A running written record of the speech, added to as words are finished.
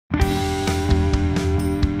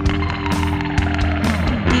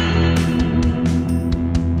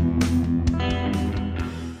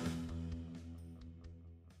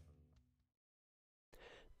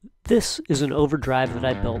This is an overdrive that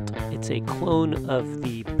I built. It's a clone of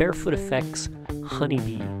the Barefoot Effects Honey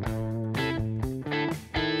Bee.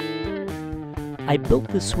 I built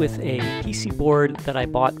this with a PC board that I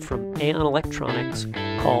bought from Aion Electronics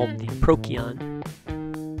called the Aion.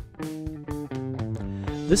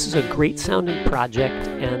 This is a great sounding project,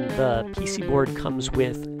 and the PC board comes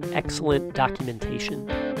with excellent documentation.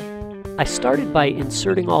 I started by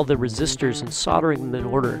inserting all the resistors and soldering them in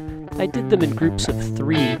order. I did them in groups of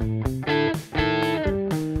 3.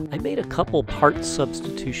 I made a couple part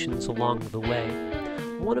substitutions along the way.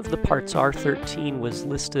 One of the parts, R13, was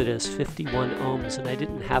listed as 51 ohms, and I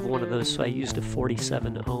didn't have one of those, so I used a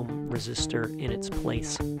 47 ohm resistor in its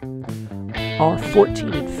place.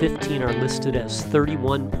 R14 and 15 are listed as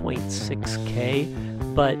 31.6K,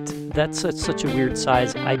 but that's such a weird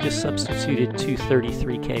size, I just substituted two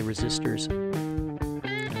 33K resistors.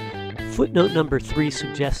 Footnote number 3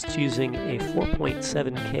 suggests using a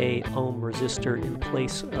 4.7K ohm resistor in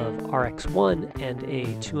place of RX1 and a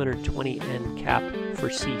 220N cap for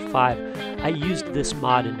C5. I used this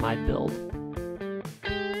mod in my build.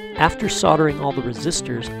 After soldering all the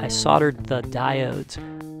resistors, I soldered the diodes.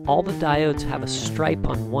 All the diodes have a stripe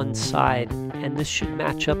on one side, and this should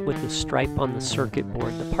match up with the stripe on the circuit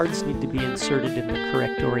board. The parts need to be inserted in the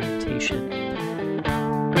correct orientation.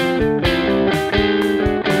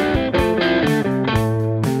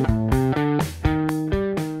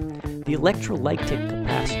 The electrolytic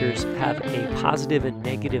capacitors have a positive and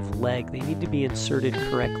negative leg. They need to be inserted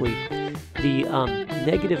correctly. The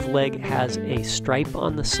negative leg has a stripe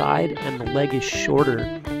on the side, and the leg is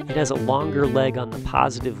shorter. It has a longer leg on the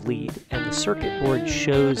positive lead, and the circuit board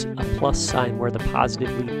shows a plus sign where the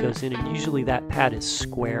positive lead goes in, and usually that pad is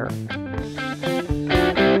square.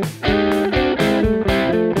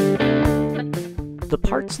 The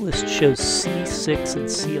parts list shows C6 and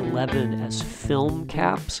C11 as film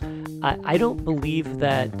caps. I don't believe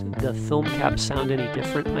that the film caps sound any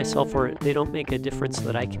different myself, or they don't make a difference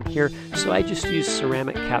that I can hear, so I just use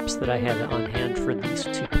ceramic caps that I had on hand for these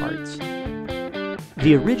two parts.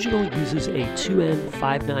 The original uses a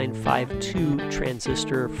 2N5952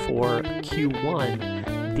 transistor for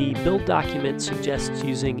Q1. The build document suggests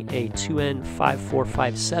using a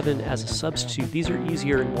 2N5457 as a substitute. These are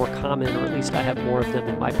easier and more common, or at least I have more of them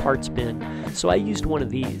in my parts bin, so I used one of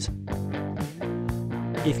these.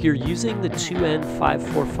 If you're using the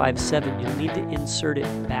 2N5457, you'll need to insert it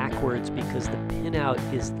backwards because the pinout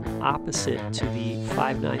is opposite to the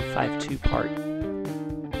 5952 part.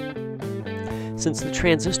 Since the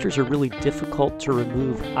transistors are really difficult to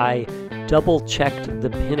remove, I double-checked the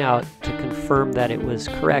pinout to confirm that it was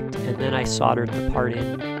correct, and then I soldered the part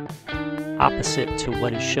in opposite to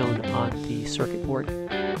what is shown on the circuit board.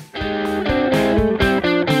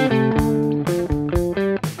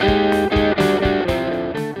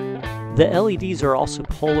 The LEDs are also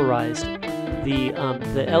polarized. The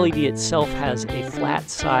LED itself has a flat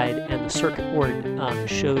side, and the circuit board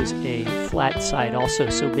shows a flat side also,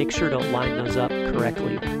 so make sure to line those up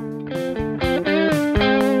correctly.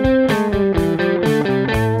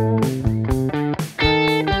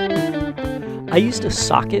 I used a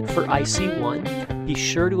socket for IC1. Be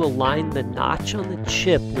sure to align the notch on the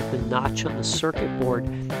chip with the notch on the circuit board.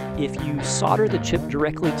 If you solder the chip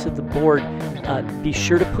directly to the board, be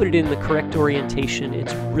sure to put it in the correct orientation.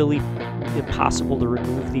 It's really impossible to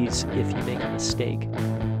remove these if you make a mistake.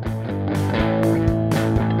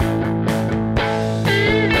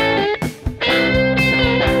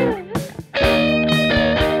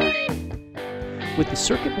 With the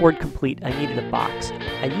circuit board complete, I needed a box.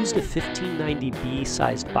 I used a 1590B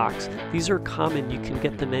sized box. These are common, you can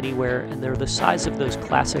get them anywhere, and they're the size of those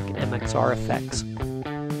classic MXR effects.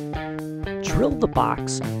 Drill the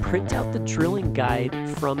box, print out the drilling guide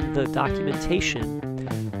from the documentation,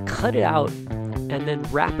 cut it out, and then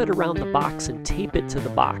wrap it around the box and tape it to the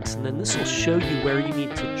box, and then this will show you where you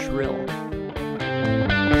need to drill.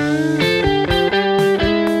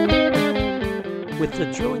 With the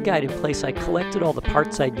drilling guide in place, I collected all the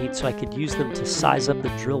parts I'd need so I could use them to size up the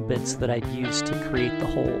drill bits that I'd use to create the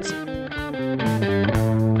holes.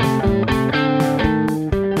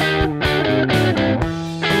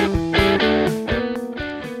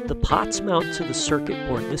 The pots mount to the circuit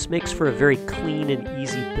board. This makes for a very clean and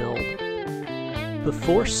easy build.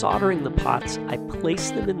 Before soldering the pots, I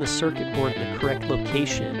placed them in the circuit board in the correct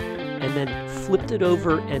location, and then flipped it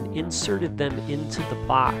over and inserted them into the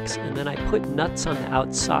box, and then I put nuts on the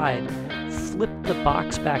outside, flipped the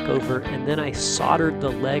box back over, and then I soldered the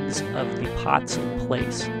legs of the pots in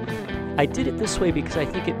place. I did it this way because I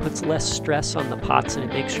think it puts less stress on the pots and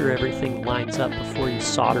it makes sure everything lines up before you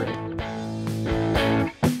solder it.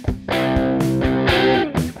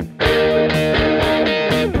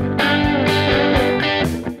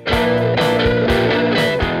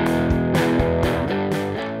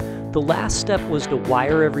 step was to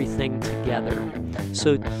wire everything together.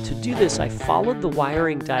 So to do this, I followed the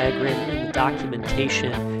wiring diagram in the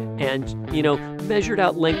documentation and, measured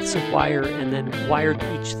out lengths of wire and then wired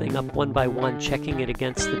each thing up one by one, checking it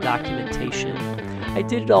against the documentation. I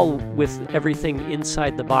did it all with everything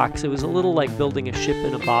inside the box. It was a little like building a ship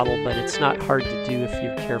in a bottle, but it's not hard to do if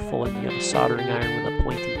you're careful and you have a soldering iron with a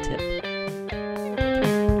pointy tip.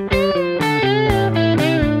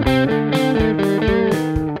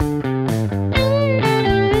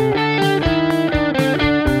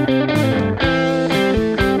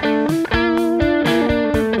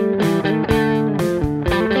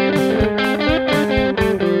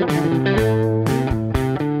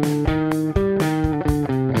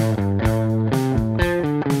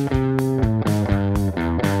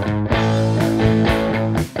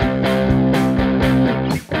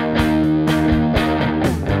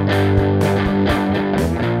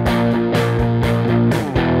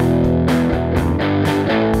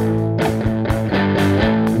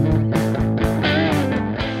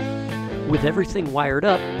 With everything wired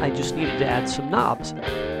up, I just needed to add some knobs.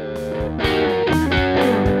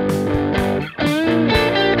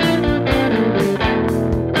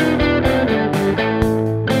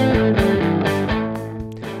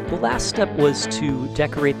 The last step was to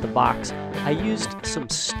decorate the box. I used some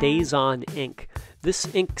Stays-On ink.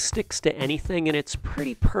 This ink sticks to anything and it's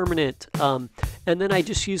pretty permanent. And then I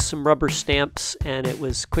just used some rubber stamps, and it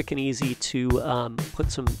was quick and easy to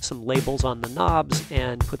put some labels on the knobs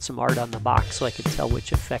and put some art on the box so I could tell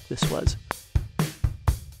which effect this was.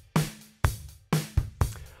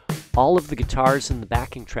 All of the guitars in the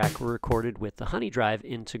backing track were recorded with the Honey Drive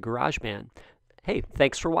into GarageBand. Hey,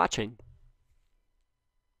 thanks for watching.